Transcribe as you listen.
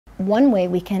One way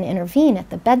we can intervene at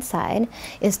the bedside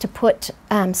is to put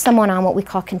someone on what we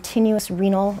call continuous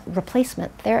renal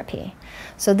replacement therapy.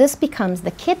 So this becomes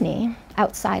the kidney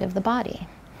outside of the body.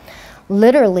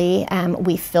 Literally,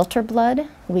 we filter blood,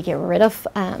 we get rid of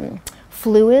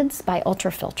fluids by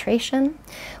ultrafiltration.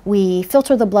 We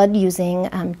filter the blood using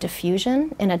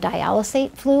diffusion in a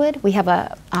dialysate fluid. We have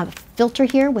a filter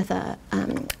here with a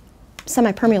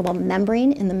semi-permeable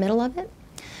membrane in the middle of it.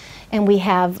 And we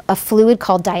have a fluid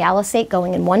called dialysate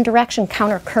going in one direction,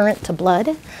 counter current to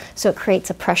blood. So it creates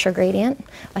a pressure gradient,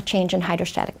 a change in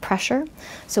hydrostatic pressure.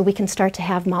 So we can start to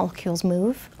have molecules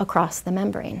move across the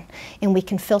membrane, and we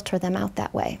can filter them out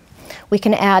that way. We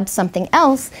can add something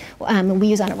else. We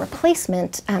use on a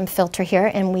replacement filter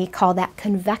here, and we call that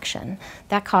convection.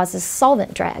 That causes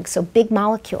solvent drag, so big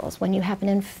molecules when you have an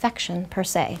infection per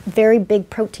se, very big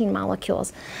protein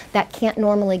molecules that can't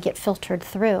normally get filtered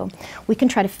through. We can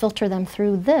try to filter them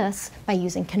through this by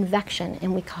using convection,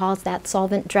 and we cause that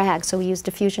solvent drag, so we use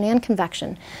diffusion and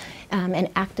convection. And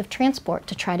active transport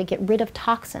to try to get rid of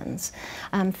toxins,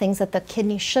 things that the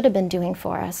kidney should have been doing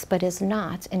for us but is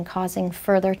not, and causing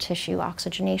further tissue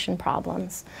oxygenation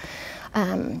problems.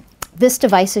 This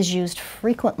device is used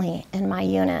frequently in my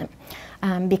unit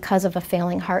because of a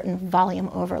failing heart and volume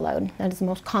overload. That is the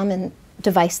most common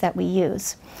device that we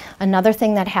use. Another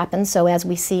thing that happens, so as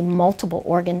we see multiple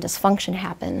organ dysfunction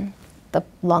happen, the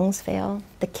lungs fail,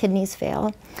 the kidneys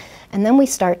fail, and then we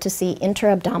start to see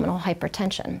intra-abdominal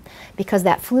hypertension because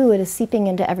that fluid is seeping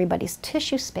into everybody's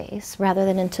tissue space rather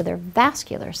than into their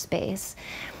vascular space.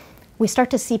 We start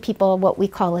to see people what we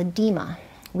call edema.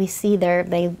 We see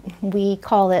we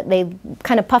call it, they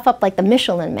kind of puff up like the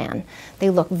Michelin Man. They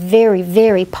look very,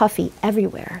 very puffy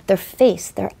everywhere. Their face,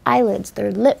 their eyelids,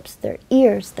 their lips, their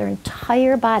ears, their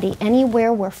entire body,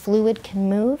 anywhere where fluid can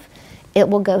move, it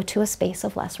will go to a space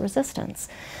of less resistance.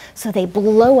 So they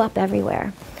blow up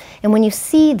everywhere. And when you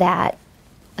see that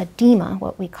edema,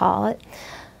 what we call it,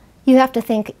 you have to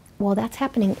think, well, that's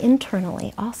happening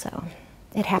internally also.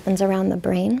 It happens around the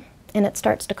brain, and it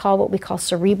starts to cause what we call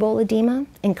cerebral edema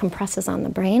and compresses on the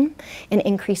brain and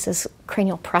increases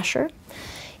cranial pressure.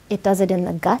 It does it in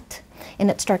the gut,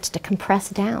 and it starts to compress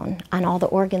down on all the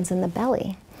organs in the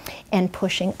belly and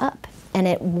pushing up. And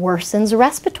it worsens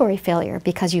respiratory failure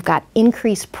because you've got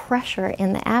increased pressure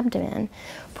in the abdomen,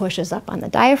 pushes up on the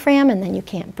diaphragm, and then you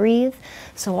can't breathe.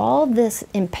 So all this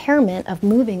impairment of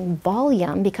moving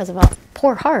volume because of a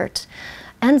poor heart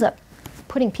ends up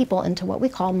putting people into what we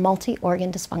call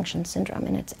multi-organ dysfunction syndrome.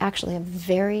 And it's actually a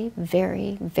very,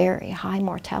 very, very high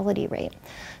mortality rate.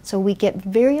 So we get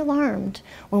very alarmed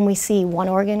when we see one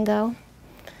organ go,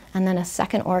 and then a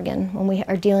second organ, when we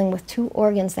are dealing with two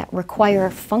organs that require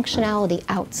functionality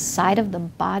outside of the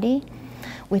body.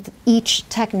 With each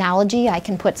technology, I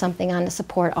can put something on to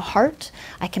support a heart,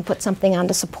 I can put something on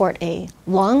to support a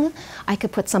lung, I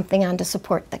could put something on to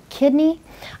support the kidney,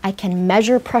 I can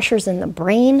measure pressures in the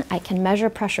brain, I can measure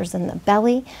pressures in the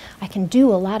belly, I can do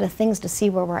a lot of things to see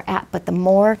where we're at, but the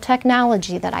more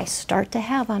technology that I start to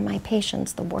have on my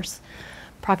patients, the worse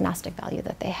prognostic value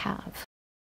that they have.